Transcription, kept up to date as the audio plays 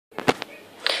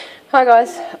Hi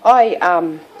guys, I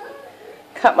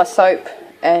cut my soap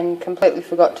and completely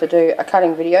forgot to do a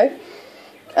cutting video.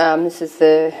 This is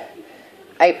the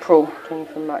April,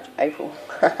 from March,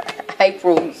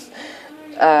 April's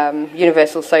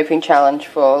Universal Soaping Challenge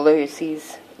for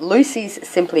Lucy's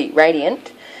Simply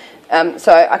Radiant.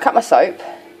 So I cut my soap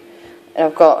and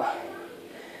I've got,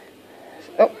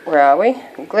 where are we?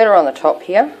 Glitter on the top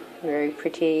here, very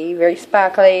pretty, very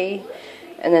sparkly,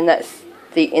 and then that's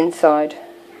the inside.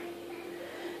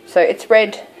 So it's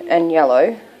red and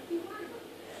yellow.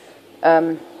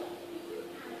 And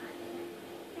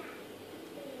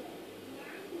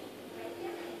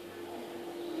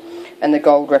the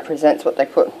gold represents what they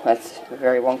put. That's a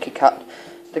very wonky cut.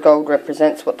 The gold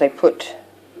represents what they put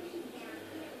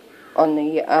on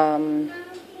the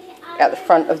at the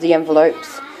front of the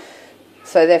envelopes.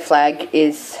 So their flag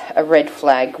is a red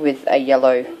flag with a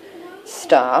yellow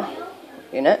star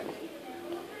in it.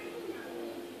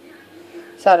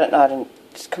 So I don't know, I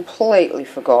just completely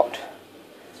forgot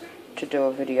to do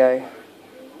a video.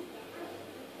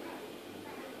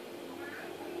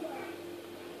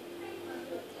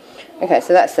 Okay,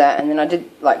 so that's that, and then I did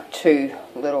like two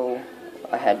little,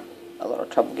 I had a lot of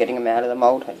trouble getting them out of the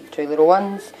mould. I did two little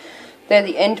ones. They're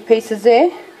the end pieces there,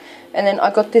 and then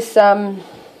I got this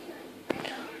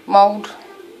mould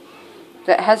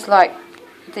that has like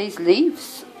these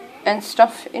leaves and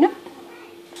stuff in it.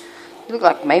 They look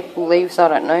like maple leaves, I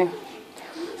don't know,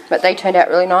 but they turned out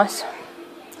really nice.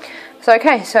 So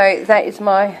okay, so that is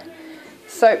my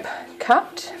soap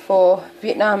cut for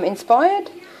Vietnam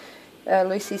inspired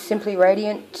Lucy's Simply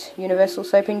Radiant Universal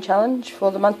Soaping Challenge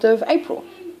for the month of April.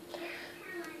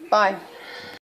 Bye.